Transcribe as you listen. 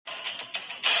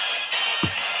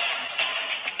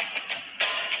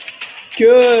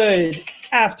Good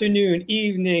afternoon,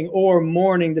 evening, or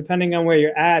morning, depending on where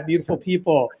you're at, beautiful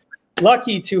people.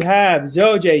 Lucky to have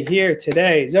Zoj here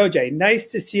today. Zoj,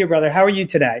 nice to see you, brother. How are you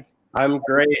today? I'm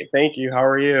great. Thank you. How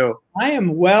are you? I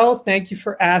am well. Thank you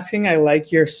for asking. I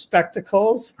like your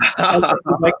spectacles. I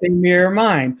like they mirror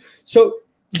mine. So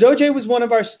Zoj was one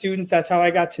of our students. That's how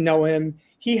I got to know him.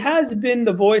 He has been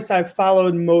the voice I've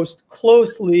followed most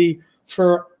closely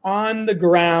for on the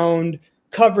ground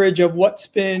coverage of what's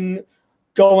been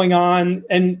going on.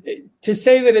 And to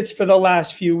say that it's for the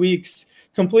last few weeks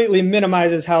completely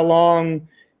minimizes how long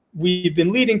we've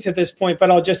been leading to this point.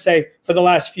 But I'll just say for the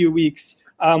last few weeks,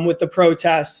 with the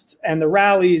protests and the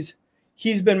rallies,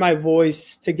 he's been my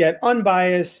voice to get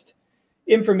unbiased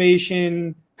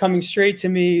information coming straight to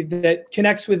me that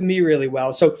connects with me really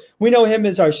well. So we know him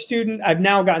as our student. I've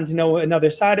now gotten to know another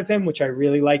side of him, which I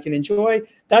really like and enjoy.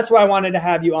 That's why I wanted to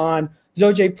have you on.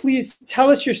 Zoj, please tell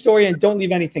us your story and don't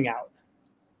leave anything out.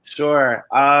 Sure.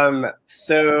 I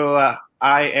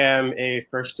am a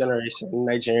first generation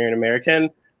Nigerian American.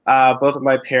 Both of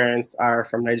my parents are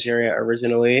from Nigeria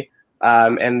originally.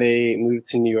 And they moved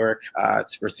to New York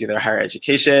to pursue their higher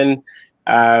education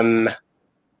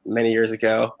many years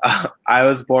ago. I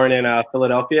was born in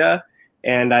Philadelphia,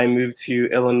 and I moved to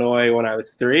Illinois when I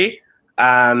was 3,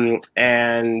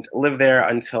 and lived there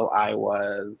until I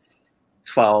was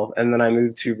 12, and then I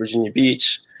moved to Virginia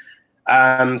Beach.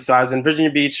 So I was in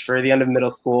Virginia Beach for the end of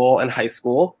middle school and high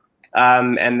school,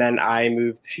 and then I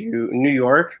moved to New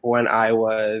York when I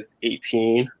was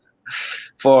 18.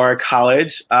 For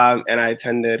college, and I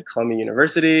attended Columbia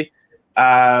University,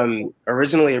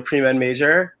 originally a pre-med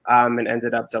major, and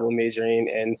ended up double majoring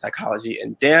in psychology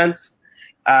and dance.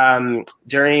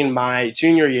 During my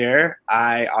junior year,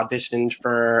 I auditioned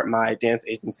for my dance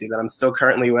agency that I'm still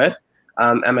currently with,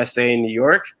 MSA in New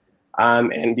York,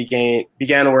 and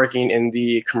began working in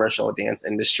the commercial dance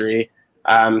industry.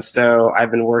 So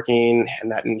I've been working in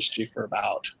that industry for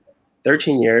about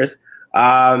 13 years.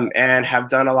 And have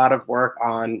done a lot of work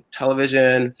on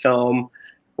television, film,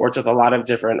 worked with a lot of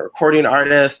different recording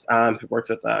artists, worked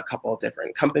with a couple of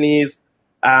different companies.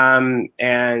 And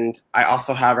I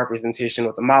also have representation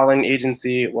with the modeling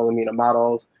agency, Wilhelmina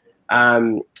Models,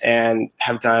 and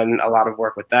have done a lot of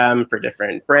work with them for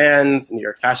different brands, New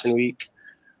York Fashion Week.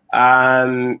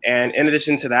 And in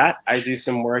addition to that, I do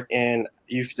some work in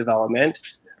youth development.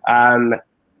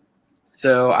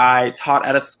 So I taught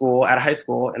at a high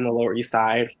school in the Lower East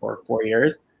Side for 4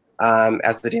 years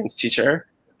as the dance teacher.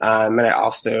 And I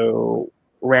also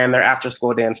ran their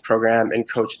after-school dance program and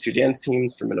coached 2 dance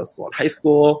teams for middle school and high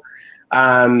school.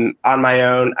 On my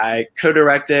own, I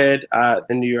co-directed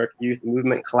the New York Youth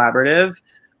Movement Collaborative,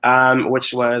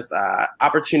 which was an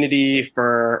opportunity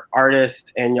for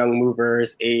artists and young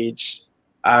movers aged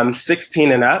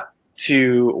 16 and up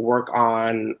to work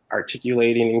on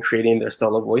articulating and creating their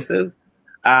solo voices.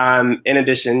 In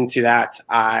addition to that,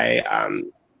 I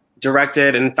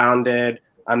directed and founded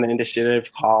an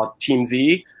initiative called Team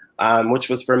Z, which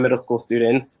was for middle school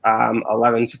students,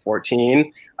 11 to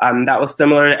 14. That was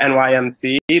similar to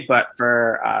NYMC, but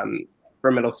for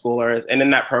middle schoolers. And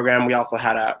in that program, we also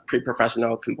had a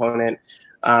pre-professional component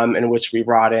in which we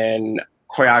brought in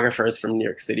choreographers from New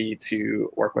York City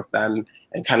to work with them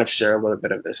and kind of share a little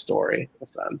bit of their story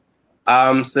with them.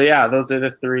 So yeah, those are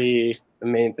the 3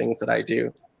 main things that I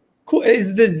do. Cool.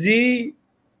 Is the Z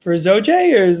for Zoj,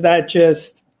 or is that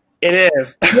just? It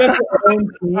is. You have your own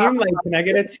team? Like, can I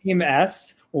get a Team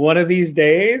S one of these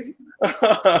days?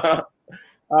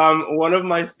 One of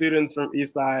my students from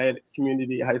Eastside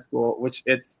Community High School, which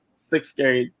it's 6th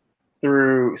grade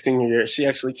through senior year, she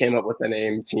actually came up with the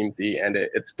name Team Z, and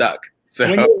it stuck. So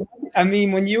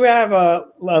when you have a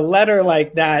letter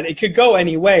like that, it could go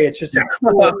any way. It's just a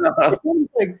cool.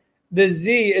 Like the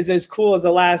Z is as cool as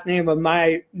the last name of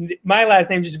my last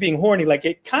name just being horny. Like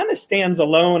it kind of stands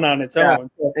alone on its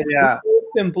own. So yeah. We've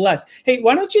been blessed. Hey,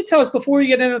 why don't you tell us before we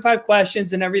get into the 5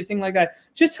 questions and everything like that?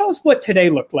 Just tell us what today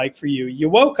looked like for you. You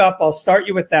woke up. I'll start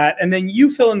you with that, and then you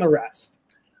fill in the rest.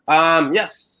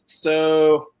 Yes.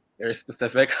 So. Very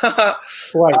specific.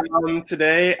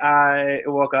 Today I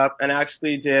woke up and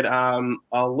actually did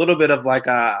a little bit of like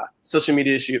a social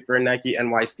media shoot for Nike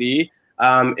NYC.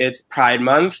 It's Pride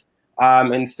Month.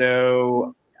 And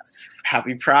so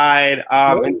happy Pride.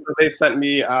 And so they sent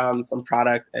me some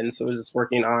product. And so I was just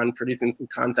working on producing some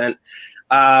content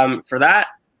for that.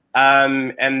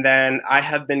 And then I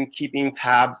have been keeping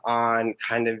tabs on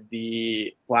kind of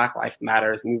the Black Lives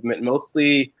Matters movement,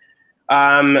 mostly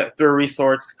through a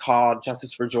resource called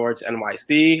Justice for George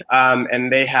NYC. And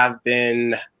they have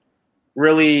been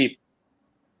really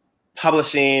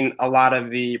publishing a lot of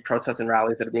the protests and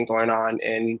rallies that have been going on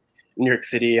in New York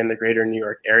City and the greater New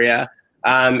York area.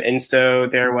 And so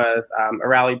there was a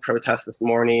rally protest this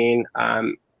morning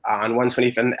on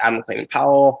 125th and Adam Clayton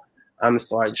Powell.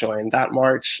 So I joined that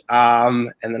march,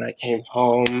 and then I came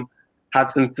home,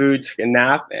 had some food, took a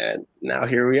nap, and now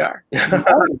here we are.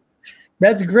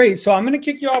 That's great. So I'm going to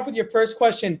kick you off with your first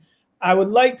question. I would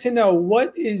like to know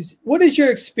what is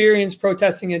your experience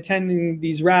protesting, attending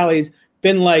these rallies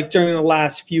been like during the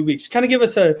last few weeks? Kind of give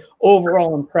us an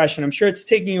overall impression. I'm sure it's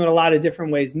taking you in a lot of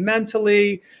different ways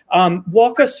mentally.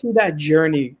 Walk us through that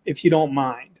journey, if you don't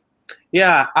mind.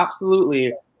 Yeah,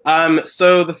 absolutely.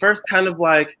 So the first kind of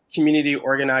like community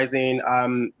organizing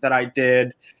that I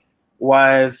did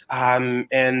was in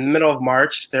the middle of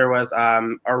March. There was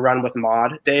a Run with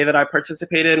Maud day that I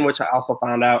participated in, which I also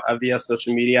found out via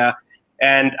social media.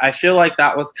 And I feel like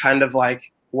that was kind of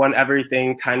like when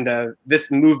everything kind of, this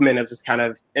movement of just kind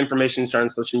of information sharing on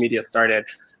social media started.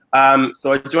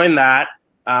 So I joined that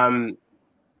and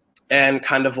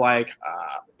kind of like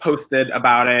posted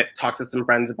about it, talked to some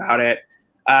friends about it.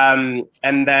 And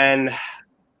then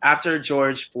after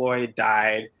George Floyd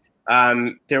died,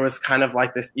 there was kind of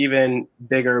like this even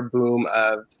bigger boom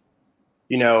of,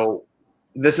 you know,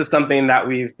 this is something that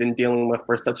we've been dealing with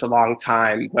for such a long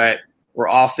time, but we're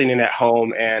all sitting at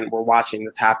home and we're watching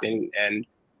this happen. And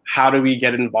how do we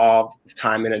get involved this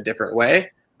time in a different way?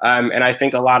 And I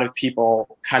think a lot of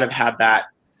people kind of had that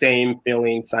same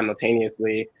feeling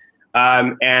simultaneously.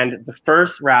 And the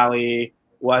first rally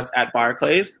was at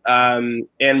Barclays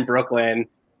in Brooklyn.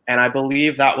 And I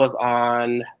believe that was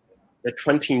on the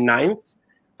 29th.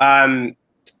 And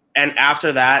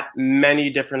after that, many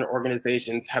different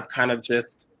organizations have kind of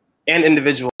just, and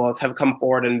individuals have come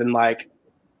forward and been like,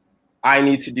 I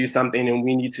need to do something and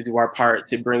we need to do our part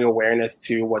to bring awareness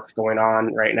to what's going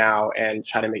on right now and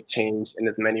try to make change in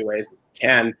as many ways as we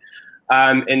can.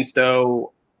 And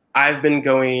so I've been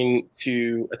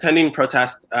attending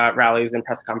protest rallies and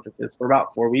press conferences for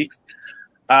about 4 weeks.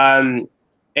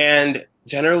 And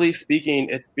generally speaking,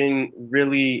 it's been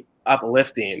really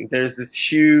uplifting. There's this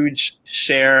huge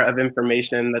share of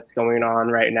information that's going on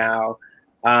right now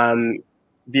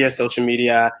via social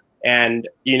media. And,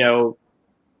 you know,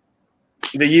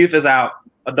 the youth is out,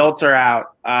 adults are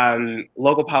out,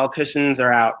 local politicians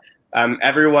are out.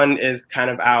 Everyone is kind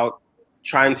of out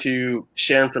trying to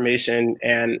share information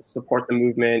and support the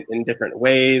movement in different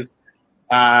ways.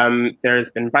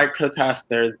 There's been bike protests,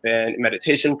 there's been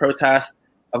meditation protests.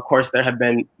 Of course, there have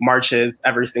been marches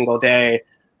every single day,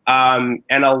 and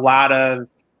a lot of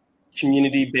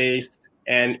community-based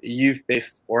and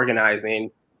youth-based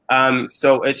organizing.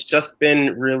 So it's just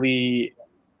been really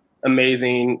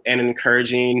amazing and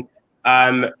encouraging.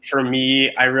 For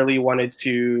me, I really wanted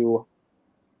to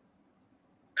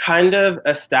kind of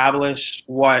establish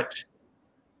what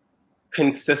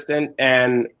consistent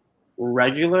and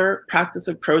regular practice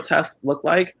of protest look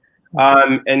like.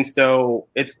 And so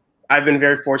I've been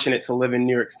very fortunate to live in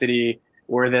New York City,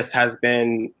 where this has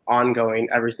been ongoing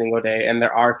every single day. And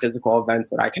there are physical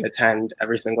events that I can attend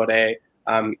every single day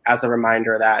as a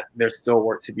reminder that there's still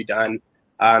work to be done.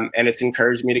 And it's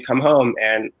encouraged me to come home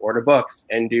and order books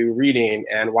and do reading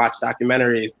and watch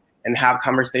documentaries and have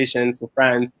conversations with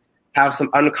friends, have some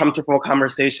uncomfortable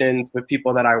conversations with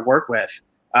people that I work with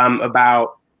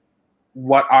about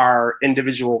what our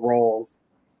individual roles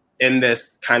in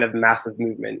this kind of massive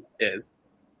movement is.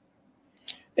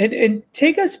 And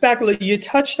take us back a little. You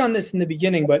touched on this in the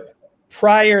beginning, but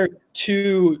prior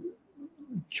to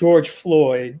George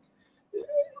Floyd,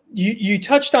 you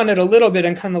touched on it a little bit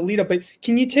and kind of lead up, but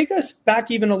can you take us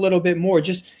back even a little bit more?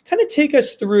 Just kind of take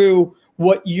us through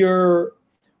what your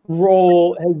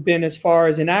role has been as far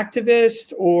as an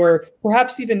activist, or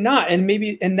perhaps even not,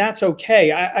 and that's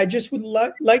okay. I just would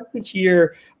like to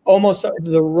hear almost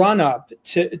the run up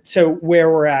to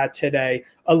where we're at today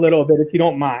a little bit, if you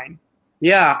don't mind.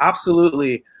 Yeah,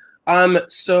 absolutely.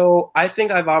 So I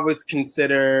think I've always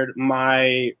considered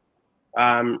my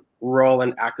role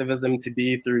in activism to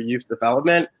be through youth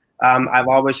development. I've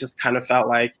always just kind of felt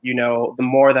like, you know, the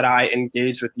more that I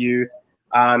engage with youth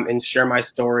and share my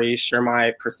story, share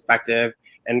my perspective,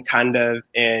 and kind of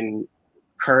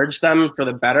encourage them for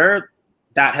the better,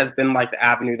 that has been like the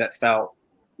avenue that felt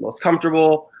most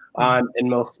comfortable and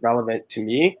most relevant to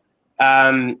me.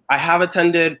 I have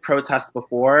attended protests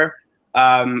before.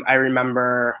 I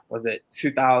remember, was it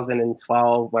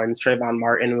 2012 when Trayvon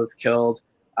Martin was killed?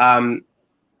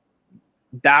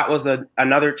 That was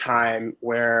another time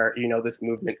where, you know, this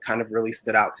movement kind of really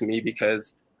stood out to me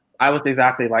because I looked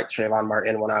exactly like Trayvon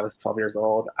Martin when I was 12 years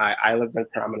old. I lived in a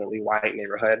predominantly white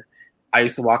neighborhood. I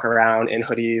used to walk around in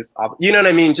hoodies, you know what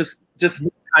I mean? Just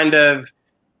kind of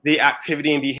the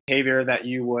activity and behavior that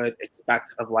you would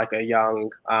expect of like a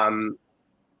young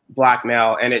Black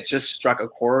male. And it just struck a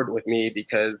chord with me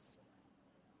because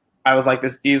I was like,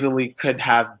 this easily could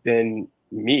have been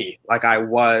me. Like I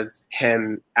was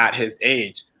him at his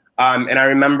age. And I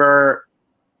remember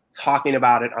talking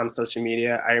about it on social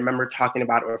media. I remember talking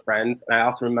about it with friends. And I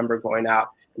also remember going out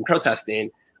and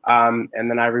protesting. And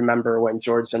then I remember when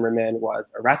George Zimmerman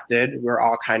was arrested, we were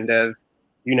all kind of,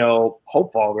 you know,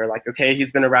 hopeful. We were like, okay,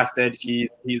 he's been arrested.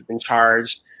 He's been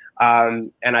charged.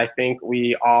 And I think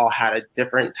we all had a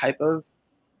different type of,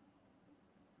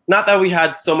 not that we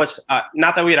had so much,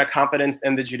 not that we had a confidence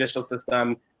in the judicial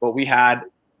system, but we had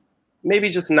maybe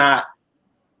just not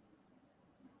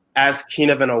as keen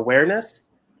of an awareness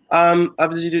of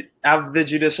the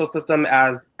judicial system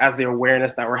as the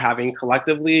awareness that we're having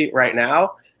collectively right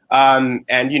now.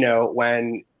 And, you know,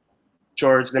 when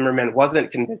George Zimmerman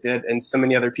wasn't convicted and so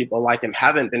many other people like him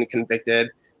haven't been convicted,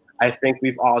 I think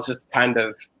we've all just kind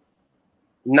of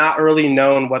not really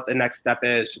known what the next step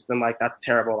is, just been like, that's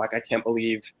terrible. Like, I can't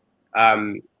believe,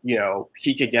 you know,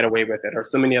 he could get away with it or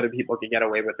so many other people could get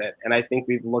away with it. And I think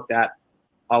we've looked at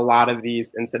a lot of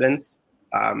these incidents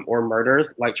or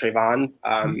murders like Trayvon's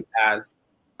as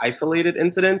isolated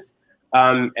incidents.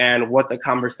 And what the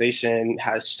conversation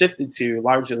has shifted to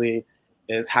largely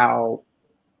is how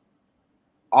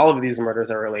all of these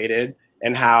murders are related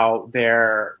and how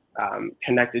they're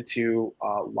connected to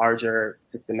a larger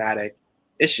systematic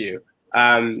issue,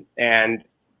 and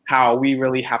how we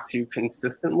really have to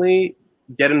consistently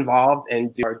get involved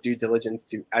and do our due diligence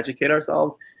to educate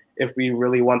ourselves if we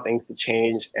really want things to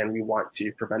change and we want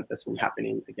to prevent this from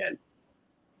happening again.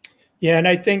 Yeah, and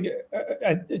I think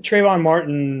Trayvon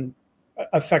Martin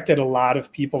affected a lot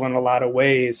of people in a lot of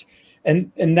ways.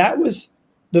 And that was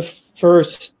the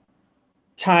first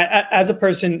time, as a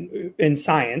person in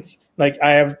science, like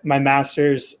I have my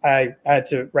master's, I had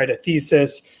to write a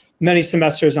thesis, many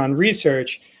semesters on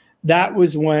research. That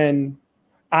was when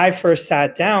I first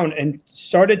sat down and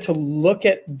started to look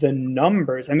at the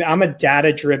numbers. I mean, I'm a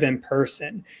data-driven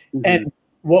person. Mm-hmm. And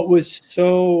what was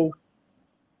so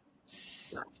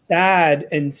sad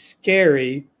and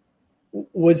scary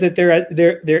was that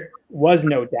there was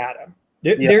no data.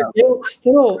 They're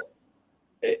still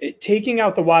taking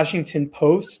out the Washington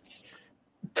Post's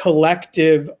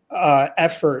collective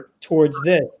effort towards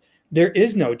this. There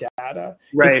is no data.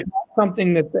 Right. It's not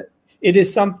something it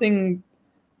is something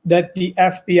that the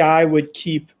FBI would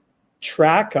keep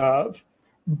track of,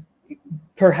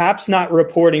 perhaps not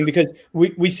reporting, because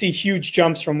we see huge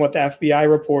jumps from what the FBI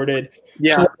reported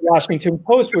to what the Washington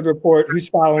Post would report, who's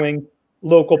following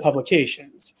local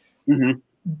publications. Mm-hmm.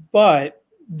 But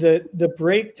the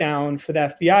breakdown for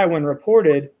the FBI when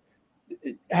reported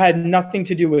had nothing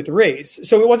to do with race.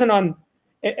 So it wasn't on,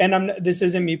 and this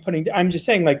isn't me I'm just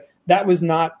saying, like, that was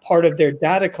not part of their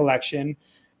data collection.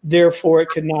 Therefore, it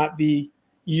could not be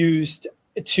used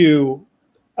to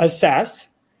assess.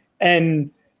 And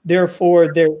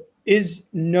therefore, there is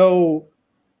no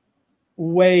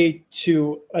way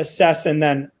to assess and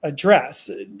then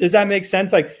address. Does that make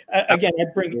sense? Like, again, I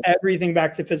bring everything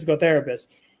back to physical therapists.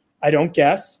 I don't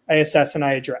guess, I assess, and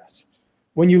I address.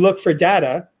 When you look for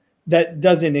data that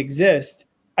doesn't exist,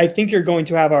 I think you're going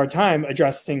to have a hard time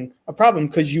addressing a problem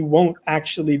because you won't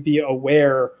actually be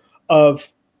aware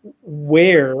of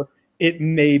where it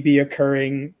may be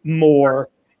occurring more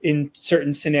in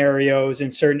certain scenarios,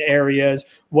 in certain areas,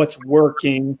 what's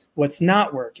working, what's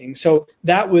not working. So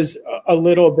that was a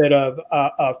little bit of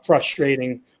a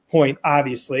frustrating point,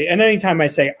 obviously. And anytime I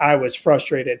say I was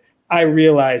frustrated, I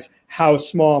realize how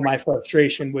small my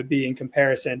frustration would be in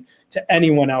comparison to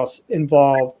anyone else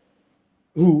involved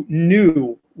who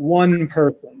knew one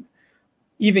person,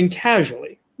 even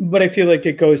casually. But I feel like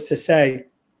it goes to say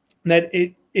that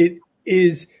it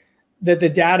is that the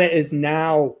data is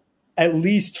now, at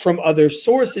least from other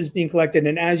sources, being collected.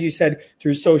 And as you said,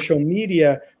 through social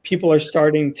media, people are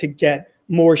starting to get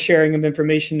more sharing of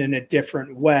information in a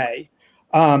different way.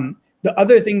 The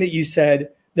other thing that you said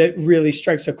that really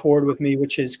strikes a chord with me,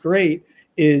 which is great,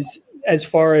 is as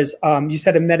far as you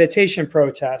said, a meditation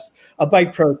protest, a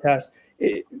bike protest.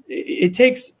 It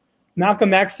takes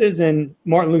Malcolm X's and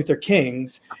Martin Luther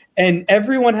King's, and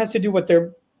everyone has to do what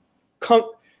they're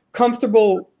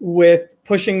comfortable with,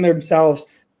 pushing themselves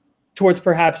towards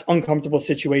perhaps uncomfortable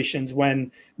situations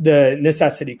when the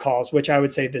necessity calls, which I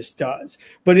would say this does.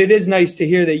 But it is nice to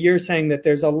hear that you're saying that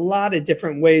there's a lot of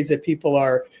different ways that people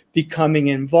are becoming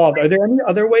involved. Are there any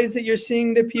other ways that you're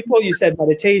seeing that people, you said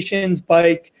meditations,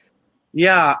 bike?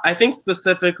 Yeah, I think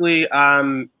specifically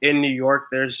in New York,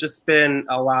 there's just been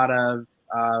a lot of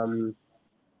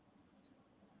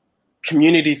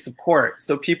community support.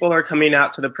 So people are coming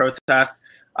out to the protests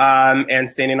and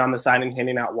standing on the side and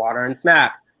handing out water and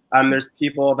snack. There's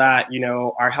people that, you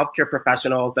know, are healthcare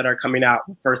professionals that are coming out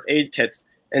with first aid kits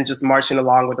and just marching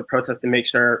along with the protest to make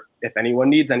sure if anyone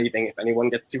needs anything, if anyone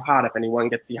gets too hot, if anyone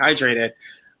gets dehydrated.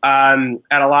 At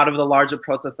a lot of the larger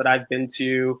protests that I've been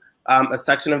to, a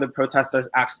section of the protesters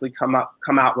actually come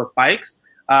out with bikes,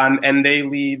 and they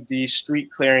lead the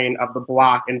street clearing of the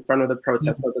block in front of the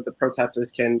protest so that the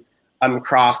protesters can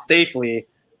cross safely.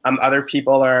 Other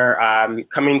people are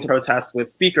coming to protest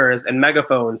with speakers and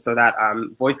megaphones so that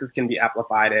voices can be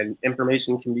amplified and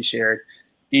information can be shared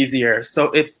easier.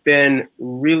 So it's been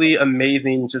really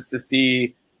amazing just to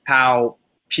see how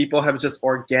people have just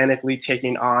organically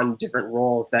taken on different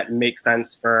roles that make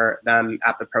sense for them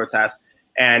at the protest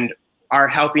and are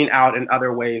helping out in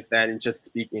other ways than just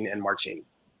speaking and marching.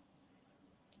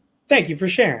 Thank you for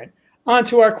sharing. On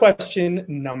to our question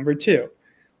number 2.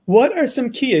 What are some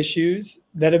key issues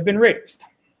that have been raised?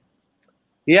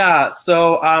 Yeah,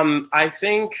 so I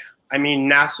think, I mean,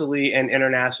 nationally and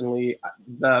internationally,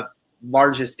 the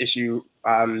largest issue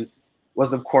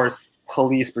was, of course,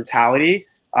 police brutality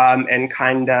and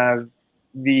kind of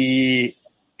the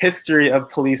history of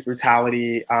police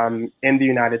brutality in the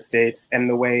United States and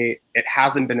the way it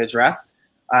hasn't been addressed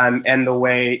and the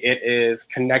way it is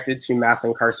connected to mass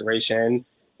incarceration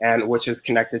and which is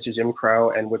connected to Jim Crow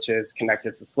and which is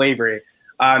connected to slavery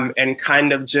and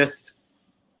kind of just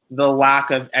the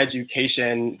lack of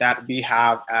education that we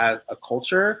have as a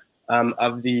culture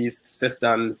of these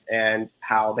systems and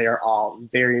how they are all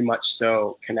very much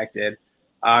so connected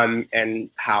and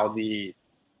how the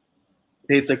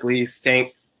basically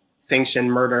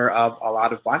sanctioned murder of a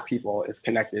lot of Black people is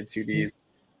connected to these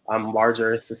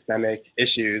larger systemic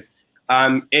issues.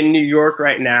 In New York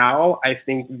right now, I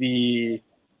think the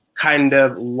kind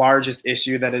of largest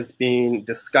issue that is being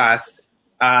discussed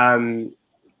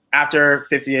after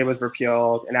 50A was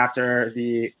repealed and after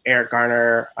the Eric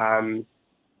Garner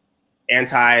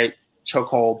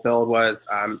anti-chokehold bill was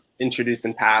introduced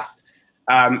and passed,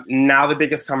 now the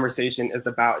biggest conversation is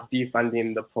about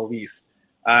defunding the police.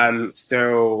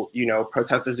 So, you know,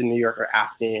 protesters in New York are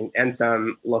asking, and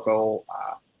some local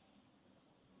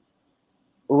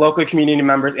community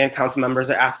members and council members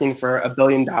are asking for $1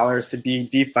 billion to be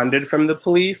defunded from the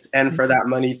police and for that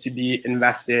money to be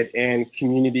invested in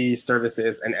community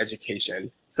services and education.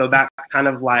 So that's kind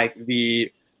of like the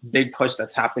big push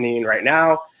that's happening right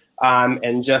now.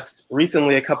 And just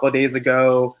recently, a couple of days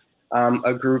ago,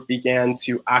 a group began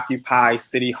to occupy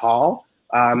City Hall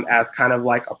as kind of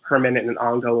like a permanent and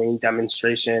ongoing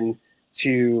demonstration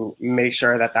to make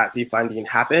sure that that defunding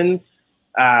happens.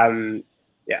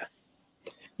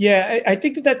 Yeah, I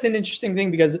think that that's an interesting thing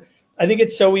because I think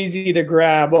it's so easy to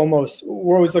grab almost,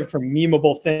 we're always looking for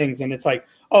memeable things. And it's like,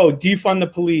 oh, defund the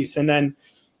police. And then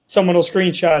someone will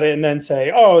screenshot it and then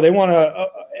say, oh, they want to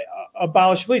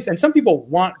abolish police. And some people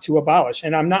want to abolish.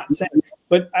 And I'm not saying,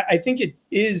 but I think it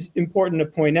is important to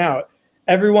point out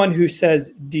everyone who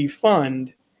says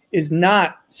defund is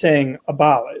not saying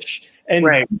abolish. And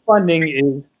right. Defunding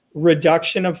is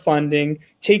reduction of funding,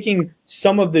 taking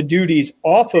some of the duties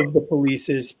off of the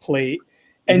police's plate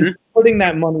and putting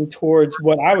that money towards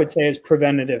what I would say is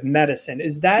preventative medicine.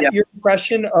 Is that your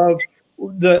impression of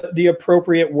the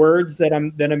appropriate words that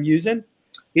I'm using?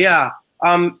 Yeah,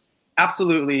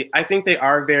 absolutely. I think they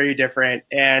are very different.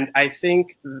 And I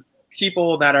think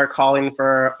people that are calling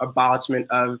for abolishment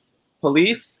of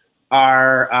police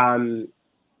are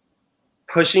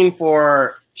pushing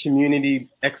for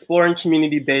exploring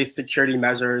community-based security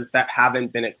measures that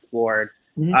haven't been explored.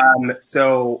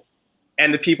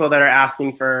 And the people that are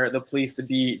asking for the police to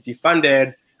be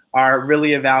defunded are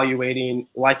really evaluating,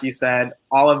 like you said,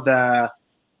 all of the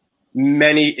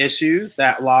many issues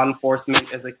that law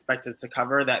enforcement is expected to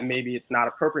cover that maybe it's not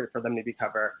appropriate for them to be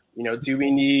covered. You know, do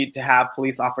we need to have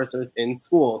police officers in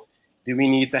schools? Do we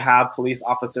need to have police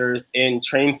officers in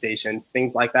train stations?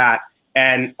 Things like that.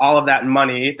 And all of that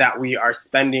money that we are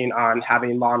spending on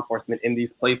having law enforcement in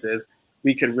these places,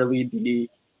 we could really be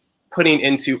putting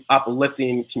into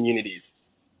uplifting communities.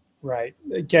 Right.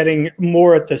 Getting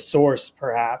more at the source,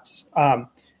 perhaps.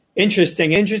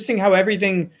 Interesting how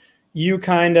everything you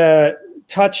kind of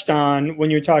touched on when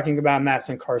you're talking about mass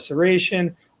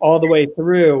incarceration all the way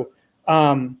through.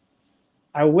 I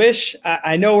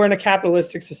know we're in a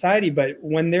capitalistic society, but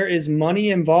when there is money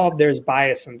involved, there's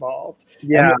bias involved.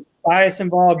 Yeah. Bias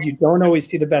involved, you don't always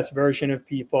see the best version of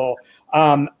people.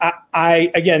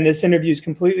 Again, this interview is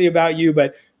completely about you,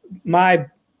 but my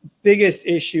biggest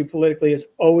issue politically has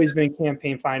always been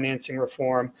campaign financing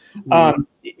reform.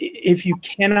 If you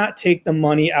cannot take the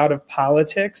money out of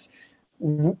politics,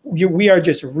 we are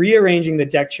just rearranging the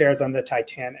deck chairs on the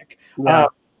Titanic. Yeah.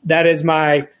 That is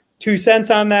my 2 cents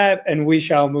on that, and we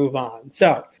shall move on.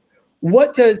 So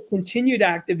what does continued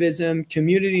activism,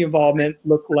 community involvement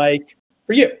look like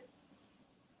for you?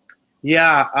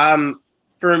 Yeah,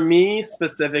 for me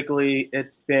specifically,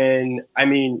 it's been,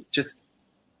 just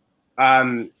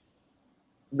the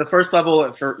first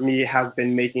level for me has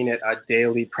been making it a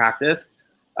daily practice.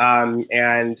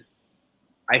 And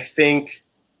I think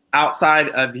outside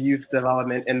of youth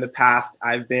development in the past,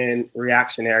 I've been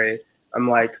reactionary. I'm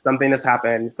like, something has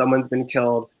happened, someone's been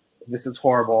killed, this is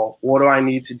horrible. What do I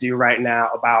need to do right now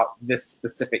about this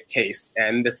specific case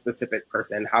and this specific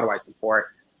person? How do I support?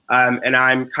 And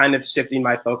I'm kind of shifting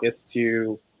my focus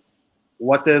to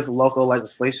what does local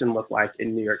legislation look like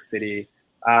in New York City?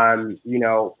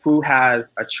 Who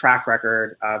has a track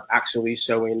record of actually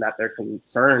showing that they're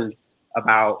concerned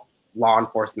about law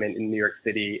enforcement in New York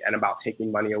City and about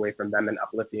taking money away from them and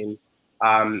uplifting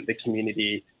the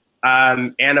community,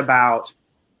 and about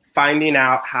finding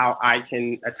out how I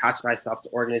can attach myself to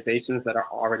organizations that are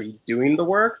already doing the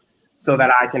work so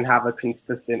that I can have a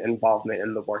consistent involvement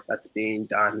in the work that's being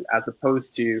done, as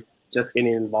opposed to just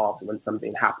getting involved when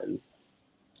something happens.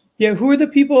 Yeah, who are the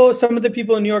people, some of the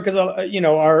people in New York, because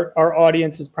our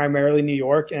audience is primarily New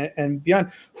York and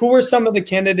beyond. Who are some of the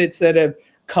candidates that have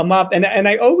come up? And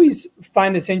I always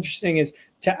find this interesting, is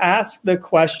to ask the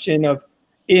question of,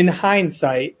 in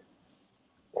hindsight,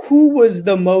 who was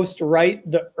the most right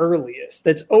the earliest?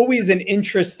 That's always an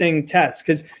interesting test,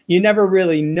 because you never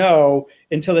really know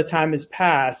until the time has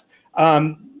passed.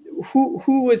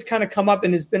 Who has kind of come up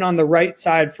and has been on the right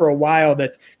side for a while,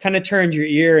 that's kind of turned your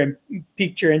ear and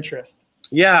piqued your interest?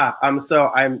 Yeah, so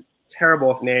I'm terrible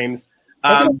with names.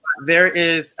 There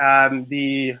is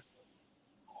hopefully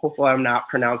I'm not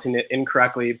pronouncing it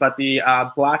incorrectly, but the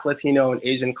Black, Latino, and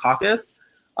Asian Caucus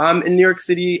in New York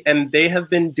City, and they have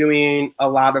been doing a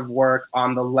lot of work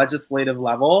on the legislative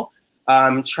level,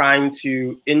 trying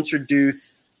to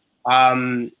introduce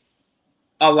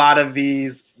a lot of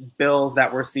these bills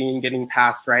that we're seeing getting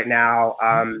passed right now,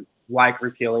 like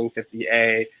repealing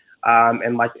 50A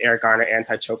and like the Eric Garner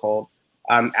Anti-Chokehold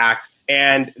Act.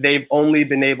 And they've only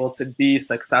been able to be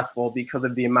successful because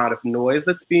of the amount of noise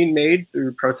that's being made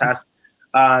through protests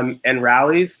and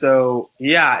rallies. So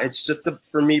yeah, it's just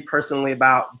for me personally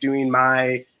about doing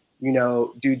my,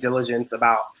 due diligence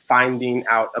about finding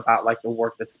out about like the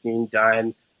work that's being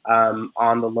done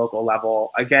on the local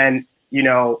level. Again,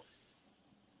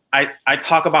 I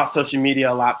talk about social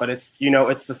media a lot, but it's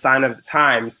the sign of the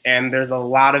times, and there's a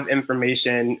lot of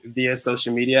information via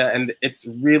social media, and it's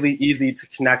really easy to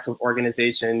connect with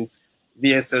organizations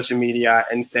via social media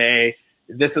and say,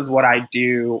 this is what I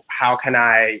do. How can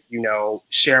I,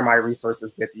 share my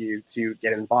resources with you to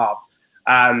get involved?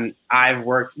 I've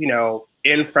worked,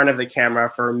 in front of the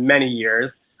camera for many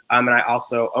years, and I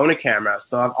also own a camera.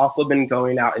 So I've also been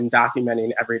going out and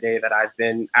documenting every day that I've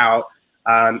been out,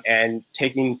 and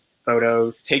taking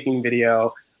photos, taking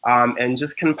video, and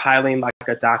just compiling like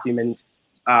a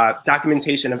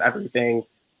documentation of everything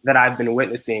that I've been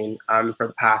witnessing for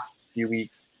the past few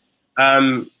weeks.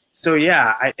 So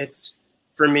yeah,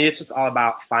 for me, it's just all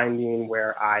about finding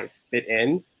where I fit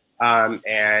in,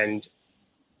 and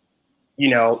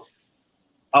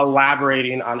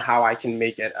elaborating on how I can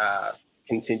make it a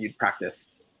continued practice.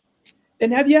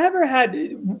 And have you ever had,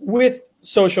 with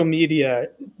social media,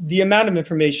 the amount of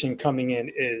information coming in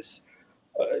is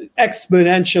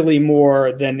exponentially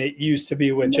more than it used to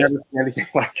be with just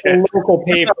a local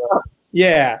paper?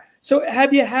 Yeah. So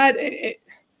have you had,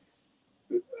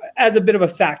 as a bit of a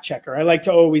fact checker, I like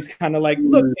to always kind of like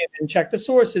look in and check the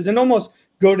sources and almost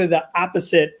go to the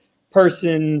opposite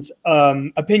person's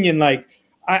opinion. Like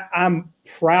I'm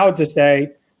proud to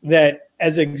say that,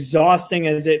 as exhausting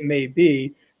as it may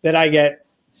be, that I get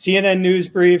CNN news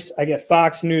briefs, I get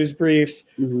Fox news briefs.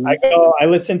 I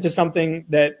listen to something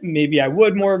that maybe I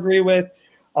would more agree with.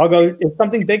 I'll go, if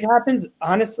something big happens,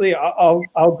 honestly, I'll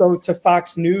go to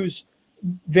Fox News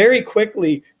very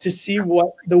quickly to see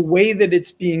what the way that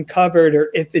it's being covered,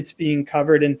 or if it's being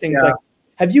covered, and things like that.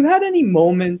 Have you had any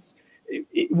moments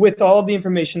with all the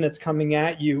information that's coming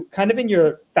at you, kind of in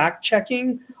your fact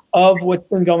checking of what's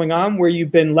been going on, where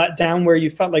you've been let down, where you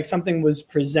felt like something was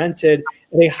presented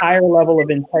at a higher level of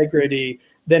integrity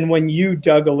than when you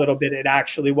dug a little bit it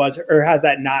actually was, or has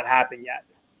that not happened yet?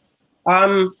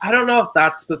 I don't know if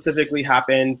that specifically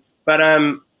happened, but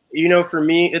for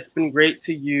me, it's been great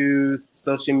to use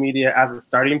social media as a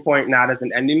starting point, not as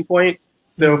an ending point.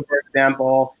 So for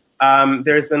example,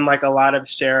 there's been like a lot of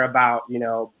share about,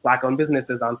 Black-owned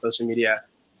businesses on social media.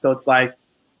 So it's like,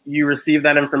 you receive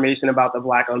that information about the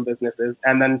Black-owned businesses.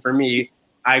 And then for me,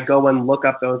 I go and look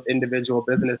up those individual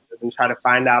businesses and try to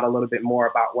find out a little bit more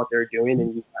about what they're doing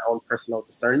and use my own personal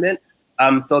discernment.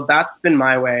 So that's been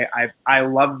my way. I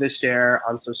love to share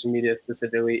on social media,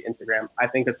 specifically Instagram. I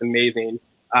think it's amazing.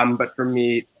 But for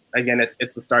me, again,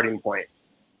 it's a starting point.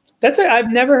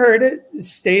 I've never heard it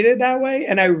stated that way.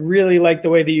 And I really like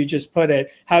the way that you just put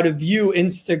it, how to view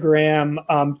Instagram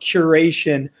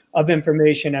curation of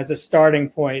information as a starting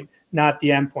point, not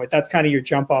the end point. That's kind of your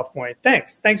jump off point.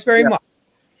 Thanks very much.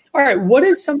 All right. What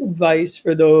is some advice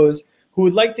for those who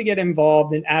would like to get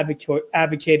involved in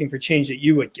advocating for change that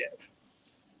you would give?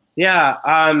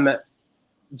 Yeah.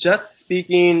 Just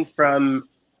speaking from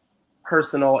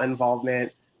personal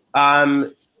involvement,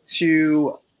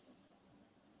 to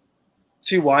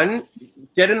one,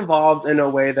 get involved in a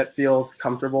way that feels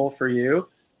comfortable for you.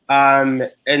 And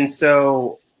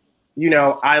so,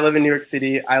 I live in New York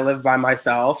City. I live by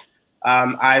myself.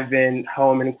 I've been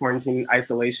home in quarantine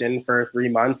isolation for 3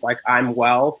 months. Like, I'm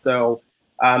well. So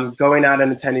going out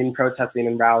and attending protesting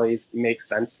and rallies makes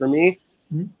sense for me.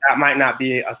 Mm-hmm. That might not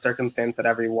be a circumstance that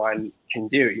everyone can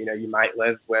do. You might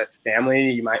live with family.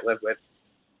 You might live with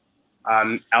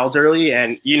elderly,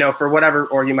 and for whatever,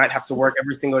 or you might have to work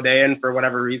every single day, and for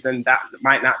whatever reason that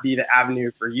might not be the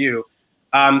avenue for you.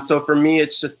 So for me,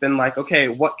 it's just been like, okay,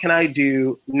 what can I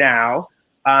do now?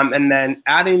 And then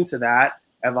adding to that,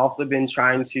 I've also been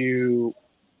trying to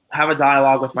have a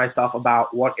dialogue with myself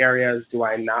about what areas do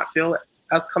I not feel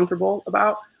as comfortable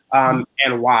about,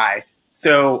 and why.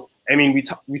 So I mean,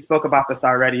 we spoke about this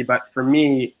already, but for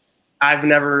me, I've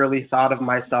never really thought of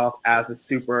myself as a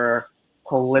super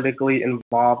politically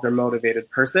involved or motivated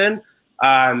person.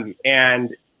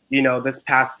 And, this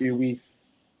past few weeks,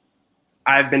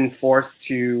 I've been forced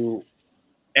to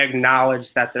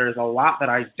acknowledge that there's a lot that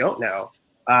I don't know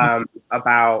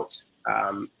about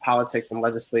politics and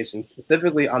legislation,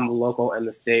 specifically on the local and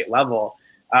the state level.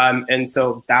 And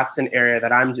so that's an area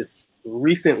that I'm just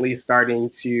recently starting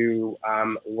to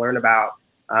learn about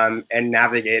and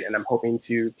navigate, and I'm hoping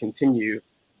to continue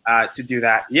to do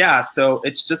that. Yeah, so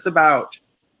it's just about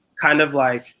kind of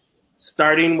like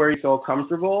starting where you feel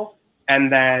comfortable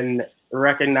and then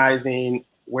recognizing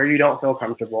where you don't feel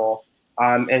comfortable,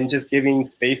 and just giving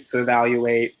space to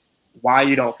evaluate why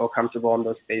you don't feel comfortable in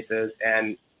those spaces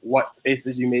and what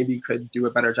spaces you maybe could do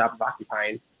a better job of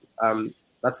occupying.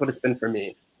 That's what it's been for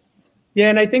me. Yeah,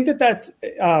 and I think that's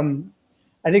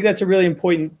a really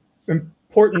important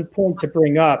point to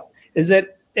bring up, is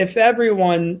that if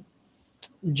everyone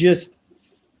just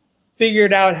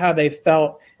figured out how they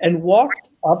felt and walked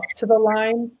up to the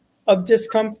line of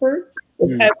discomfort,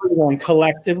 if everyone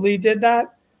collectively did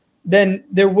that, then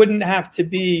there wouldn't have to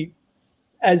be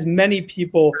as many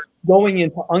people going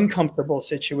into uncomfortable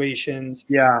situations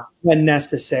when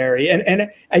necessary.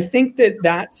 And I think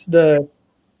that's the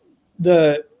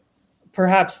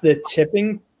perhaps the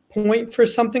tipping point for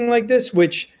something like this,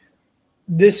 which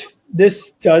this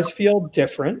does feel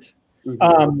different.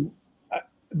 Mm-hmm.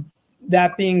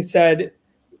 That being said,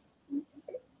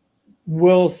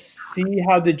 we'll see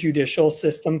how the judicial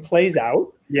system plays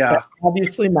out. Yeah, that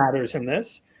obviously matters in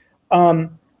this.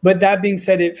 But that being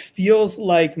said, it feels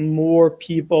like more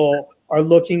people are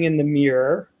looking in the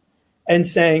mirror and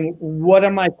saying, what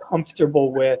am I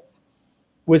comfortable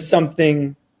with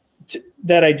something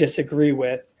that I disagree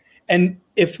with? And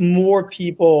if more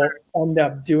people end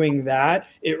up doing that,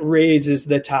 it raises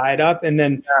the tide up. And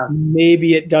then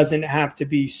maybe it doesn't have to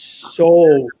be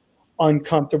so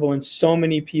uncomfortable and so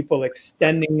many people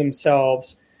extending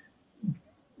themselves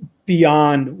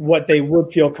beyond what they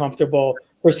would feel comfortable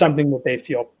for something that they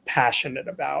feel passionate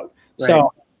about. Right.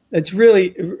 So it's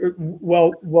really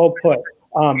well put.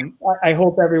 I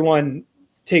hope everyone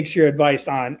takes your advice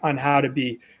on how to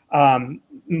be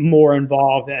more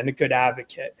involved and a good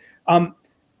advocate.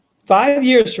 5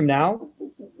 years from now,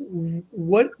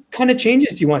 what kind of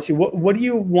changes do you want to see? What do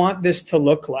you want this to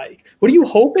look like? What do you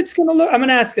hope it's going to look? I'm going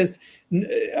to ask this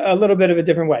a little bit of a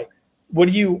different way. What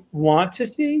do you want to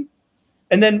see?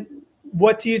 And then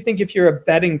what do you think, if you're a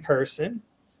betting person,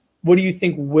 what do you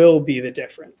think will be the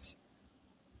difference?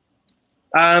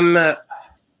 I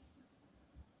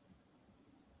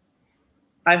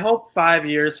hope 5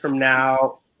 years from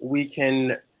now, we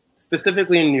can,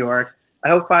 specifically in New York, I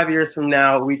hope 5 years from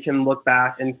now, we can look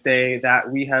back and say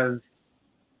that we have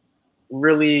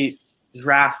really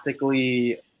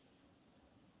drastically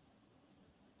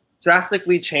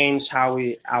changed how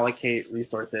we allocate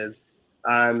resources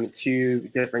to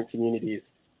different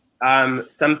communities.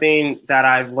 Something that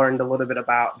I've learned a little bit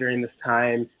about during this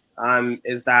time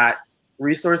is that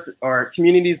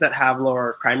communities that have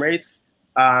lower crime rates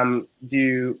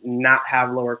do not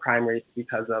have lower crime rates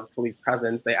because of police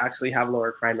presence. They actually have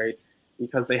lower crime rates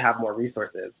because they have more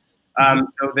resources.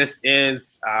 So this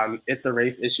is, it's a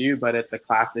race issue, but it's a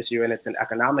class issue and it's an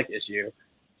economic issue.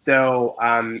 So,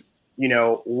 you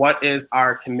know, what is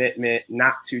our commitment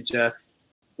not to just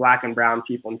Black and brown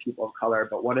people and people of color,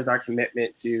 but what is our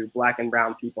commitment to Black and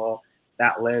brown people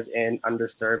that live in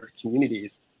underserved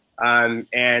communities?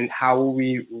 And how will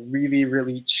we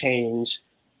really change,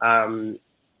 how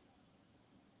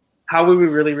will we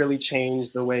really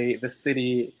change the way the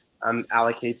city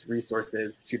allocates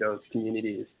resources to those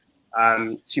communities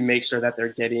to make sure that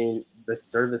they're getting the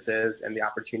services and the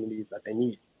opportunities that they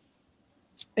need?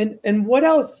 And what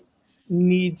else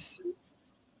needs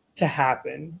to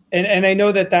happen? And I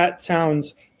know that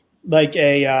sounds like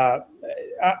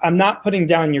I'm not putting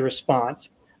down your response.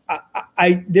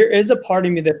 There is a part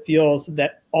of me that feels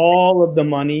that all of the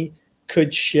money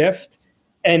could shift,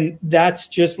 and that's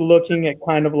just looking at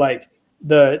kind of like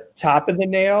the top of the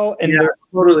nail, and there's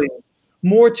totally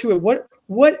more to it.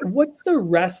 What's the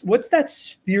rest? What's that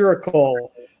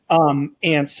spherical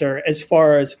answer as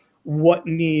far as what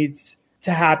needs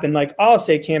to happen? Like, I'll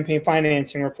say campaign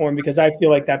financing reform because I feel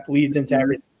like that bleeds into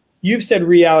everything. You've said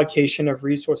reallocation of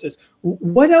resources.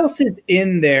 What else is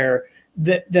in there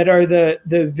that are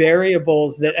the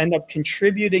variables that end up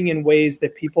contributing in ways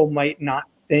that people might not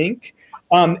think,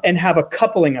 and have a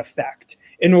coupling effect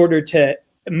in order to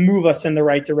move us in the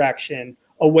right direction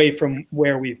away from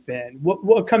where we've been?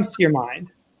 What comes to your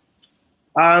mind?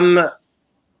 The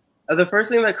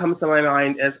first thing that comes to my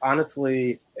mind is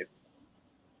honestly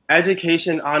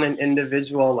education on an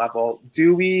individual level.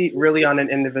 Do we really on an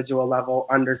individual level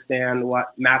understand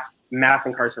what mass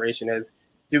incarceration is?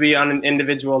 Do we on an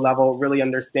individual level really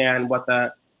understand what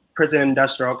the prison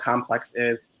industrial complex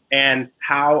is? And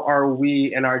how are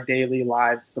we in our daily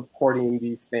lives supporting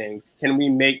these things? Can we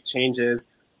make changes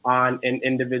on an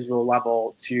individual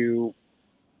level to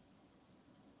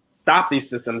stop these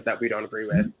systems that we don't agree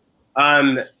with?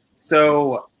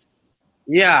 So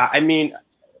yeah, I mean,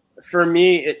 for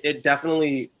me, it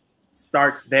definitely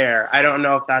starts there. I don't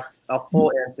know if that's a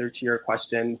full answer to your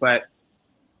question, but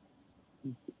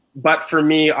for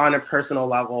me on a personal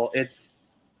level,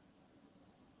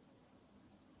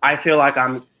 I feel like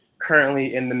I'm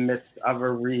currently in the midst of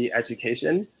a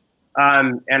re-education.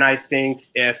 And I think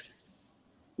if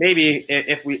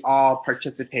we all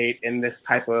participate in this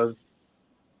type of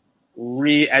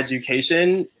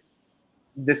re-education,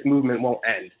 this movement won't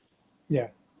end. Yeah,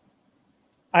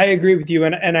 I agree with you,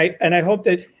 and I hope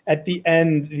that at the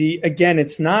end, again,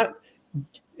 it's not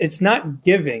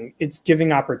giving, it's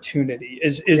giving opportunity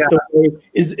is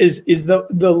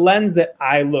the lens that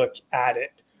I look at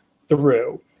it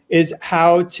through, is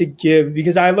how to give,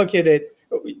 because I look at it,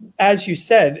 as you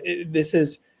said,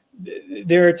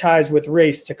 there are ties with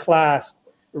race to class,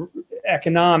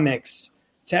 economics,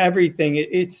 to everything.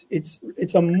 It's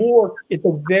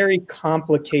a very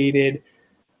complicated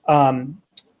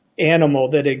animal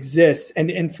that exists.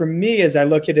 And for me, as I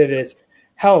look at it, as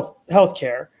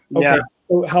healthcare. Okay. Yeah.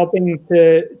 So helping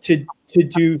to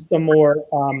do some more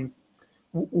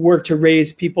work to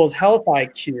raise people's health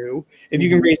IQ. If you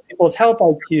can raise people's health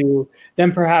IQ,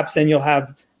 then perhaps you'll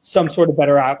have some sort of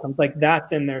better outcomes. Like,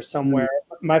 that's in there somewhere.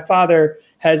 My father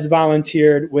has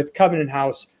volunteered with Covenant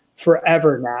House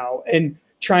forever now, and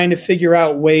trying to figure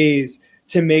out ways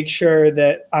to make sure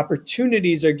that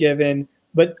opportunities are given,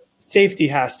 but safety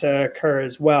has to occur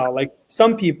as well. Like,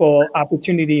 some people,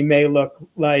 opportunity may look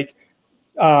like,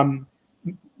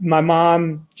 my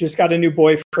mom just got a new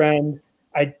boyfriend,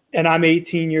 and I'm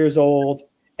 18 years old,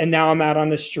 and now I'm out on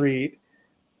the street.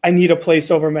 I need a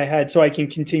place over my head so I can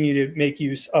continue to make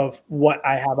use of what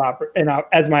I have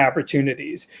as my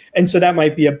opportunities. And so that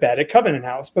might be a bed at Covenant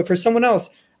House. But for someone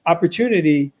else,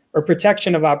 opportunity or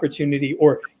protection of opportunity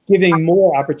or giving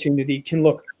more opportunity can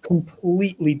look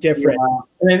completely different. Yeah.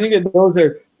 And I think that those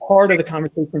are part of the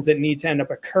conversations that need to end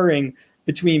up occurring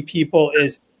between people.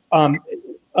 Is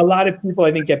a lot of people,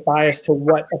 I think, get biased to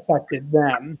what affected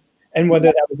them and whether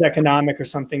that was economic or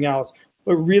something else.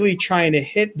 But really trying to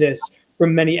hit this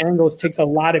from many angles takes a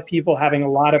lot of people having a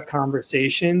lot of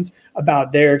conversations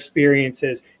about their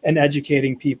experiences and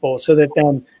educating people, so that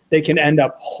then they can end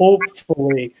up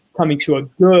hopefully coming to a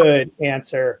good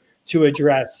answer to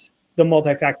address the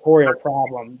multifactorial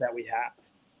problem that we have.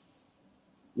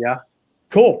 Yeah.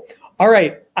 Cool. All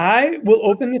right. I will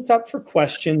open this up for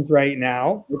questions right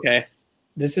now. Okay.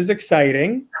 This is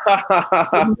exciting. If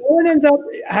no one ends up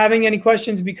having any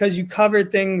questions because you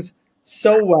covered things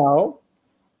so well,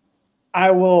 I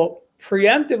will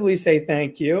preemptively say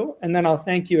thank you, and then I'll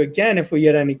thank you again if we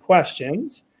get any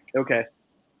questions. Okay.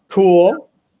 Cool.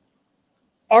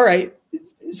 All right.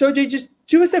 So Jay, just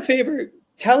do us a favor.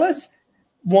 Tell us,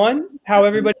 one, how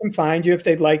everybody can find you if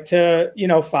they'd like to,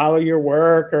 follow your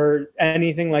work or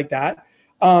anything like that.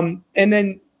 And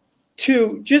then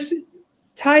two, just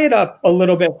tie it up a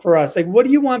little bit for us. Like, what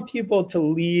do you want people to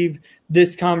leave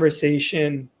this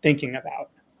conversation thinking about?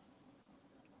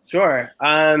 Sure.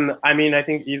 I mean, I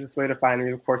think the easiest way to find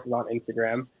me, of course, is on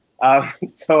Instagram.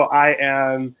 So I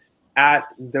am at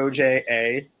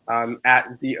Zoje, at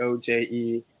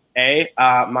ZOJEA.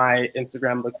 My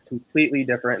Instagram looks completely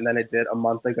different than it did a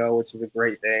month ago, which is a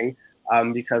great thing,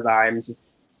 because I'm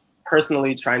just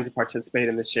personally trying to participate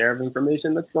in the share of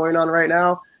information that's going on right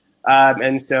now.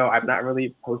 And so I'm not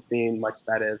really posting much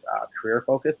that is career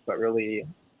focused, but really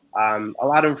a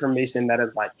lot of information that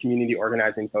is like community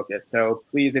organizing focused. So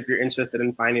please, if you're interested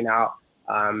in finding out,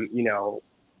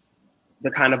 the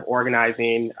kind of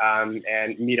organizing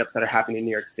and meetups that are happening in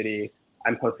New York City,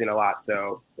 I'm posting a lot,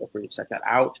 so feel free to check that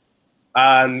out.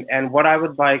 And what I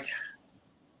would like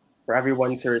for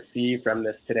everyone to receive from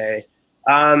this today,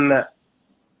 I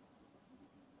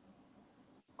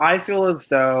feel as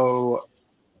though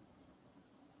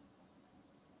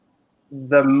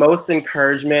the most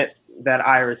encouragement that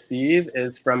I receive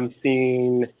is from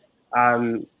seeing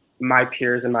my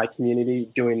peers in my community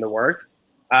doing the work.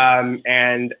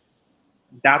 And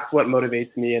that's what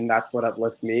motivates me and that's what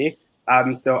uplifts me.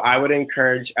 So I would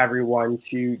encourage everyone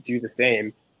to do the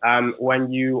same.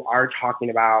 When you are talking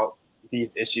about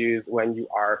these issues, when you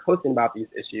are posting about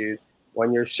these issues,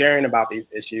 when you're sharing about these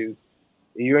issues,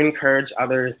 you encourage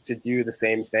others to do the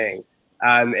same thing.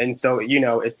 And so,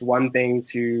 it's one thing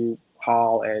to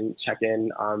call and check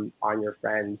in on your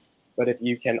friends, but if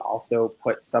you can also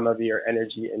put some of your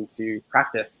energy into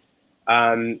practice,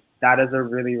 that is a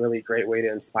really, really great way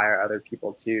to inspire other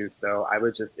people too. So I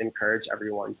would just encourage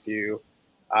everyone to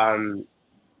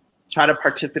try to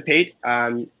participate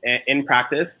in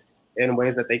practice in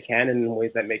ways that they can and in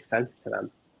ways that make sense to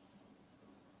them.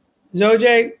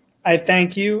 Zoje, I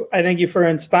thank you. I thank you for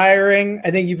inspiring.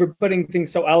 I thank you for putting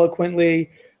things so eloquently.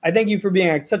 I thank you for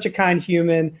being such a kind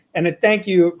human. And I thank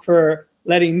you for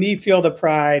letting me feel the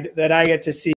pride that I get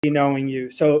to see knowing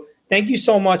you. So thank you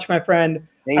so much, my friend.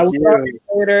 Thank you.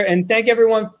 Later, and thank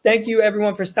you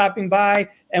everyone for stopping by.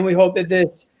 And we hope that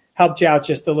this helped you out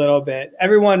just a little bit.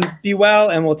 Everyone be well,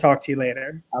 and we'll talk to you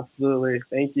later. Absolutely.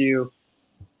 Thank you.